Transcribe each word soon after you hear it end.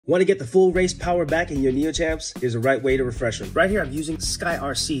Want to get the full race power back in your Neochamps? Here's the right way to refresh them. Right here, I'm using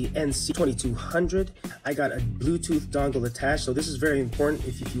SKYRC NC2200. I got a Bluetooth dongle attached, so this is very important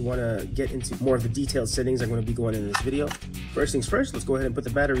if you want to get into more of the detailed settings I'm going to be going in this video. First things first, let's go ahead and put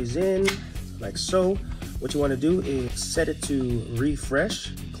the batteries in, like so. What you want to do is set it to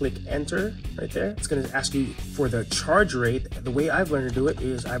refresh. Click enter right there. It's going to ask you for the charge rate. The way I've learned to do it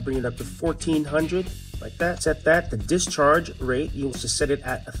is I bring it up to 1400. Like that. Set that. The discharge rate, you'll just set it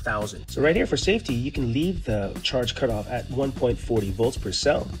at 1000. So right here for safety, you can leave the charge cutoff at 1.40 volts per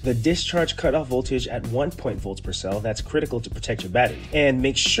cell. The discharge cutoff voltage at 1 volts per cell, that's critical to protect your battery. And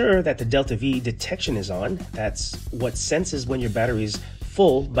make sure that the delta V detection is on. That's what senses when your battery is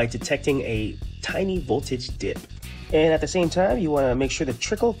full by detecting a tiny voltage dip. And at the same time, you want to make sure the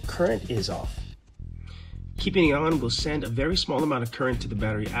trickle current is off. Keeping it on will send a very small amount of current to the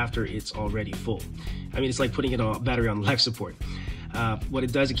battery after it's already full. I mean, it's like putting a battery on life support. What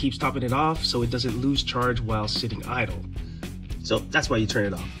it does, it keeps topping it off so it doesn't lose charge while sitting idle. So that's why you turn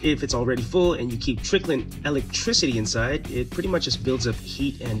it off. If it's already full and you keep trickling electricity inside, it pretty much just builds up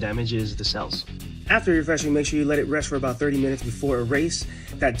heat and damages the cells. After refreshing, make sure you let it rest for about 30 minutes before a race.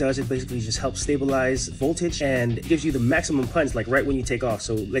 What that does, it basically just helps stabilize voltage and gives you the maximum punch, like right when you take off.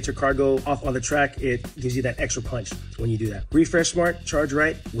 So let your car go off on the track, it gives you that extra punch when you do that. Refresh smart, charge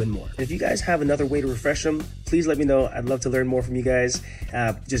right, win more. And if you guys have another way to refresh them, please let me know. I'd love to learn more from you guys.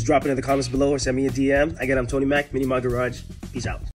 Just drop it in the comments below or send me a DM. Again, I'm Tony Mac, Mini Mod Garage. Peace out.